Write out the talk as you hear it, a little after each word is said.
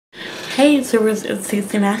Hey YouTubers, it's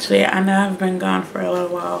CC Naturally. I know I've been gone for a little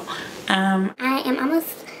while. I am almost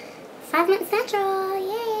 5 months natural,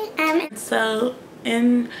 yay! So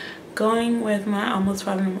in going with my almost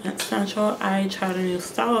 5 months natural, I tried a new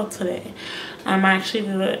style today. I actually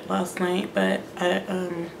did it last night, but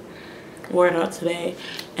I wore it out today,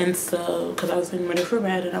 and so because I was getting ready for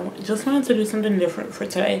bed and I just wanted to do something different for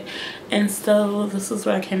today, and so this is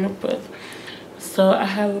what I came up with. So I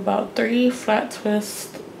have about 3 flat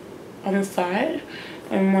twists on the side,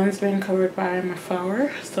 and one's been covered by my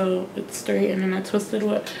flower, so it's 3, and then I twisted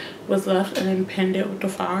what was left and then pinned it with the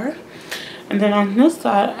flower. And then on this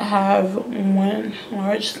side I have one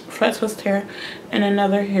large flat twist here and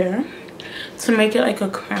another here to make it like a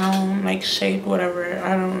crown like shape, whatever.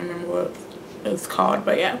 I don't remember what it's called,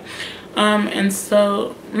 but yeah. And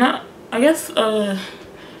so not, I guess a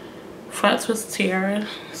flat twist tiara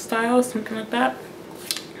style, something like that.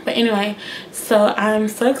 But anyway, so I'm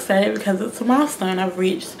so excited because it's a milestone I've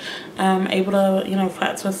reached. Able to, you know,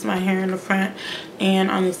 flat twist my hair in the front and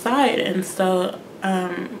on the side, and so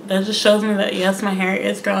that just shows me that yes, my hair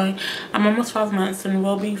is growing. I'm almost 5 months and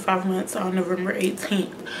will be 5 months on November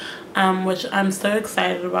 18th, which I'm so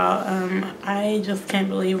excited about. I just can't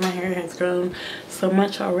believe my hair has grown so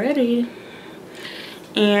much already.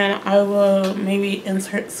 And I will maybe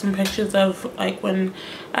insert some pictures of like when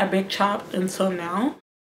I big chopped until now.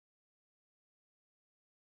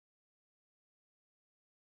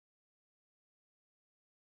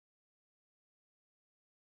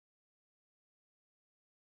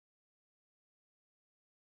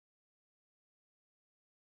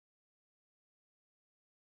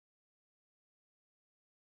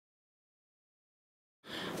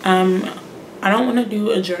 I don't want to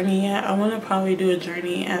do a journey yet. I want to probably do a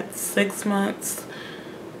journey at 6 months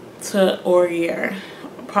or a year.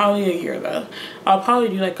 Probably a year though. I'll probably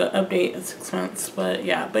do like an update at 6 months, but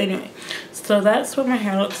yeah. But anyway, so that's what my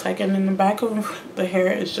hair looks like, and then the back of the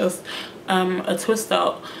hair is just a twist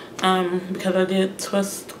out, because I did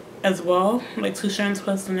twist as well, like 2-strand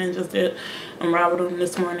twist, and then just did unravel them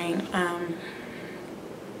this morning.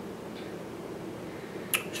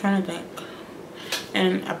 Trying to think,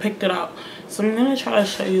 and I picked it out. So I'm gonna try to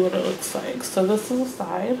show you what it looks like. So this is the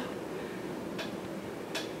side,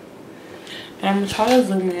 and I'm gonna try to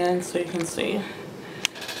zoom in so you can see.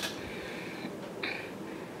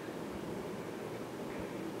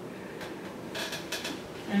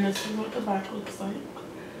 And this is what the back looks like.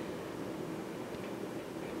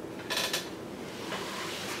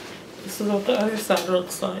 This is what the other side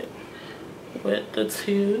looks like with the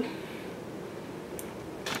 2.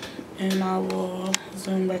 And I will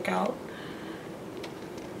zoom back out.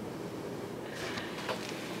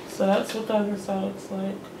 So that's what the other side looks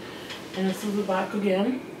like. And this is the back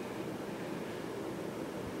again.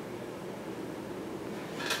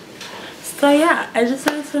 So yeah, I just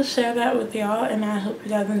wanted to share that with y'all, and I hope you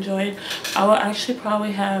guys enjoyed. I will actually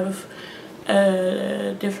probably have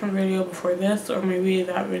a different video before this, or maybe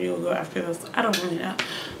that video will go after this. I don't really know.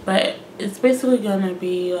 But it's basically gonna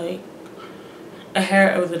be like a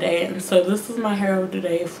hair of the day, and so this is my hair of the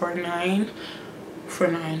day for November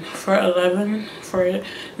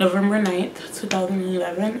 9th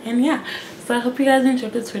 2011. And yeah, so I hope you guys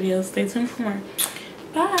enjoyed this video. Stay tuned for more.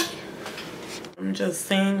 Bye. I'm just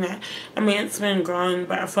saying that, I mean, it's been growing,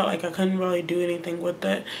 but I felt like I couldn't really do anything with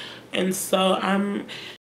it, and so I'm